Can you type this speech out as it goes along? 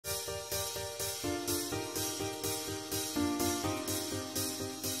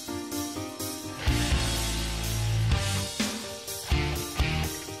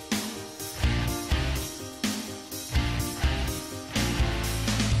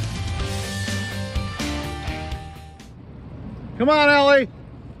Come on, Ellie.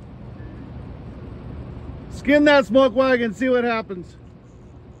 Skin that smoke wagon, see what happens.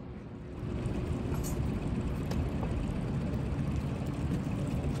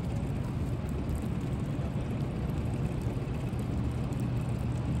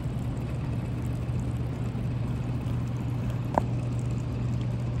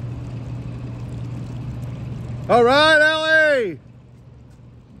 All right, Ellie.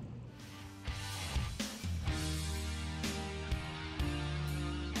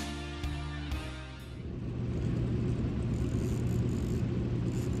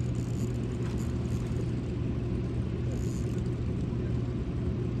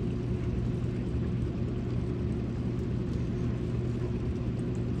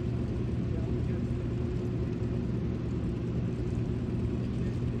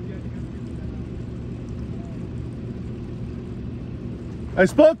 I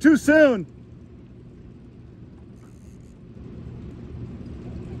spoke too soon.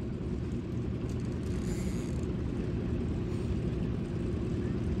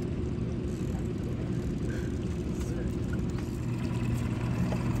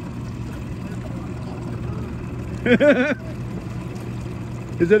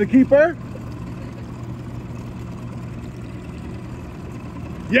 Is it a keeper?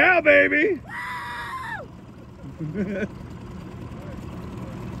 Yeah, baby.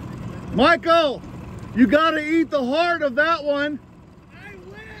 Michael, you gotta eat the heart of that one. I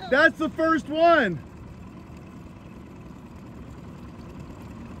will. That's the first one.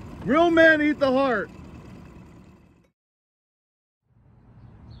 Real men eat the heart.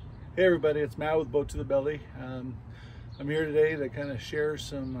 Hey everybody, it's Matt with Boat to the Belly. I'm here today to kind of share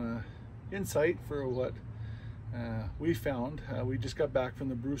some insight for what we found. We just got back from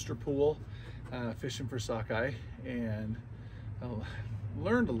the Brewster pool fishing for sockeye, and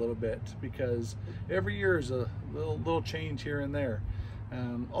learned a little bit because every year is a little change here and there.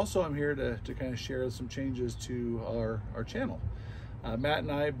 Also, I'm here to kind of share some changes to our channel. Matt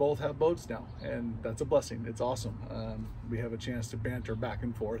and I both have boats now, and that's a blessing. It's awesome. We have a chance to banter back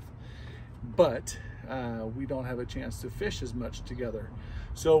and forth, but we don't have a chance to fish as much together.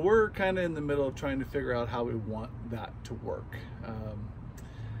 So we're kind of in the middle of trying to figure out how we want that to work.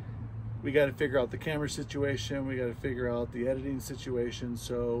 We got to figure out the camera situation. We got to figure out the editing situation.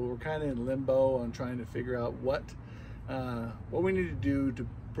 So we're kind of in limbo on trying to figure out what we need to do to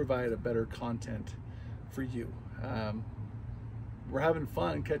provide a better content for you. We're having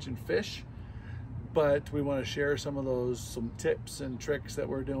fun catching fish, but we want to share some tips and tricks that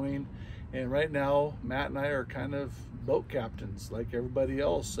we're doing. And right now, Matt and I are kind of boat captains like everybody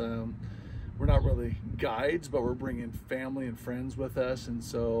else. We're not really guides, but we're bringing family and friends with us, and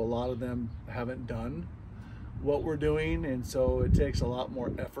so a lot of them haven't done what we're doing, and so it takes a lot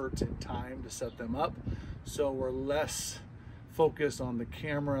more effort and time to set them up. So we're less focused on the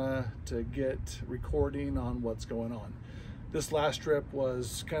camera to get recording on what's going on. This last trip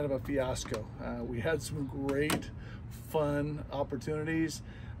was kind of a fiasco. We had some great fun opportunities.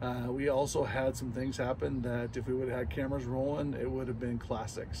 We also had some things happen that if we would have had cameras rolling, it would have been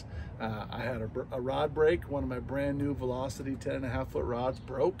classics. I had a rod break. One of my brand new Velocity 10.5-foot rods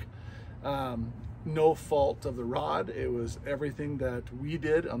broke. No fault of the rod. It was everything that we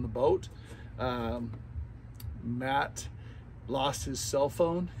did on the boat. Matt lost his cell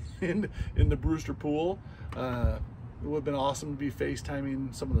phone in the Brewster pool. It would have been awesome to be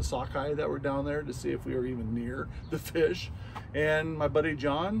FaceTiming some of the sockeye that were down there to see if we were even near the fish. And my buddy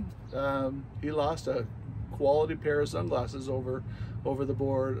John, he lost a quality pair of sunglasses over the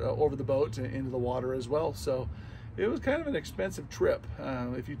boat into the water as well. So it was kind of an expensive trip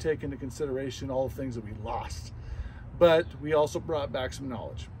if you take into consideration all the things that we lost. But we also brought back some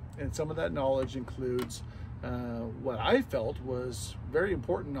knowledge, and some of that knowledge includes what I felt was very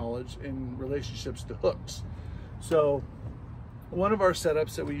important knowledge in relationships to hooks. So one of our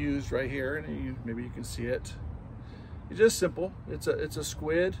setups that we used right here, and maybe you can see it, it's just simple. It's a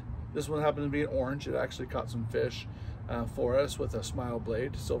squid. This one happened to be an orange. It actually caught some fish for us with a smile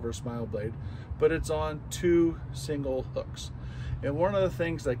blade, silver smile blade, but it's on 2 single hooks. And one of the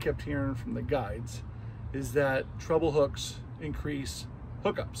things I kept hearing from the guides is that treble hooks increase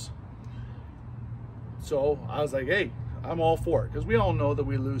hookups. So I was like, hey, I'm all for it, because we all know that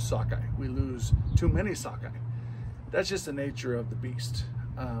we lose sockeye. We lose too many sockeye. That's just the nature of the beast.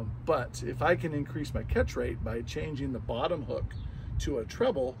 But if I can increase my catch rate by changing the bottom hook to a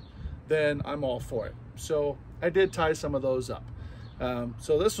treble, then I'm all for it. So I did tie some of those up.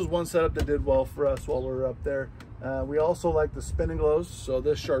 So this was one setup that did well for us while we were up there. We also like the spinning glows. So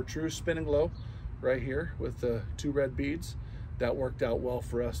this chartreuse spinning glow right here with the 2 red beads, that worked out well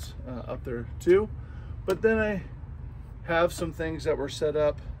for us up there too. But then have some things that were set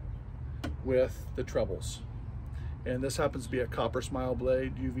up with the trebles. And this happens to be a copper smile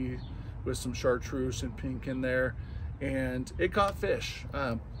blade, UV with some chartreuse and pink in there. And it caught fish,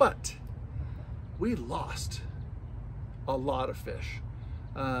 but we lost a lot of fish.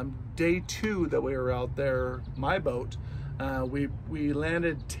 Day 2 that we were out there, my boat, we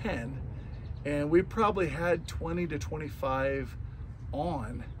landed 10, and we probably had 20 to 25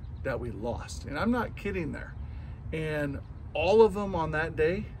 on that we lost. And I'm not kidding there. And all of them on that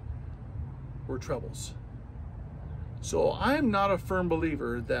day were trebles. So I'm not a firm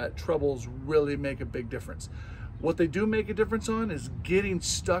believer that trebles really make a big difference. What they do make a difference on is getting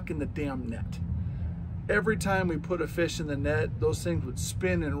stuck in the damn net. Every time we put a fish in the net, those things would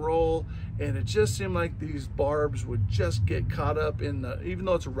spin and roll, and it just seemed like these barbs would just get caught up in the, even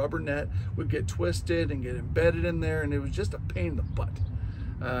though it's a rubber net, would get twisted and get embedded in there, and it was just a pain in the butt.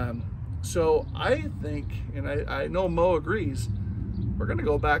 So I think, and I know Mo agrees, we're gonna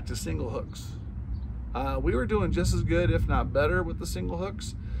go back to single hooks. We were doing just as good, if not better, with the single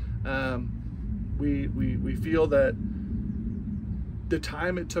hooks. We feel that the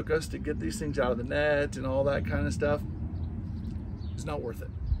time it took us to get these things out of the net and all that kind of stuff is not worth it.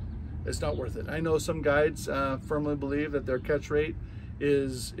 It's not worth it. I know some guides firmly believe that their catch rate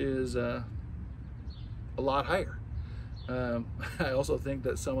is a lot higher. I also think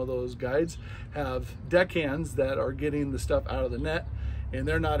that some of those guides have deckhands that are getting the stuff out of the net, and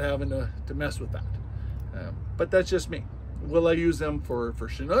they're not having to mess with that. But that's just me. Will I use them for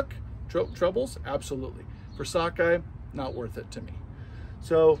chinook, trebles? Absolutely. For sockeye, not worth it to me.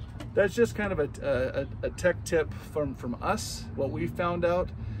 So that's just kind of a tech tip from us, what we found out.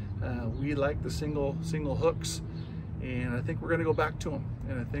 We like the single hooks, and I think we're gonna go back to them.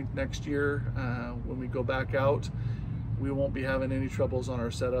 And I think next year, when we go back out, we won't be having any trebles on our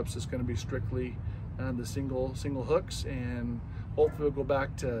setups. It's gonna be strictly the single hooks, and hopefully we'll go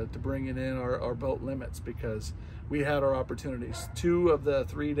back to bringing in our boat limits, because we had our opportunities. 2 of the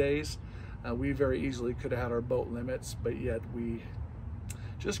 3 days, we very easily could have had our boat limits, but yet we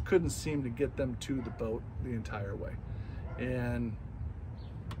just couldn't seem to get them to the boat the entire way. And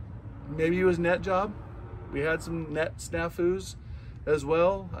maybe it was net job. We had some net snafus as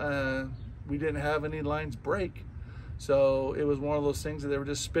well. We didn't have any lines break. So it was one of those things that they were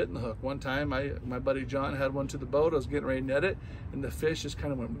just spitting the hook. One time, my buddy John had one to the boat. I was getting ready to net it, and the fish just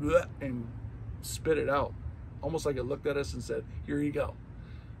kind of went bleh and spit it out, almost like it looked at us and said, "Here you go."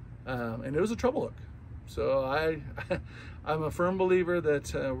 And it was a treble hook. So I'm a firm believer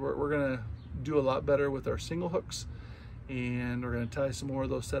that we're gonna do a lot better with our single hooks, and we're gonna tie some more of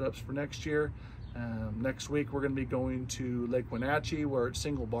those setups for next year. Next week, we're gonna be going to Lake Wenatchee, where it's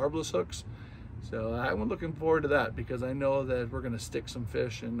single barbless hooks. So I'm looking forward to that, because I know that we're gonna stick some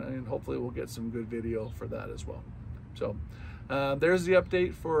fish, and hopefully we'll get some good video for that as well. So there's the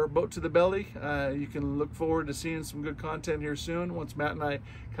update for Boat to the Belly. You can look forward to seeing some good content here soon, once Matt and I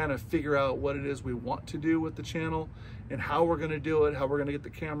kind of figure out what it is we want to do with the channel and how we're gonna do it, how we're gonna get the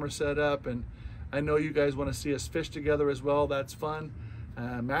camera set up. And I know you guys wanna see us fish together as well. That's fun.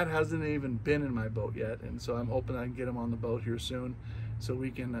 Matt hasn't even been in my boat yet, and so I'm hoping I can get him on the boat here soon so we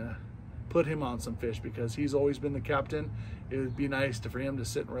can put him on some fish, because he's always been the captain. It would be nice for him to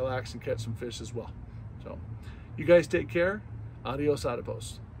sit and relax and catch some fish as well. So you guys take care. Adios,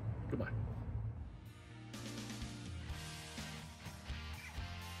 adipose. Goodbye.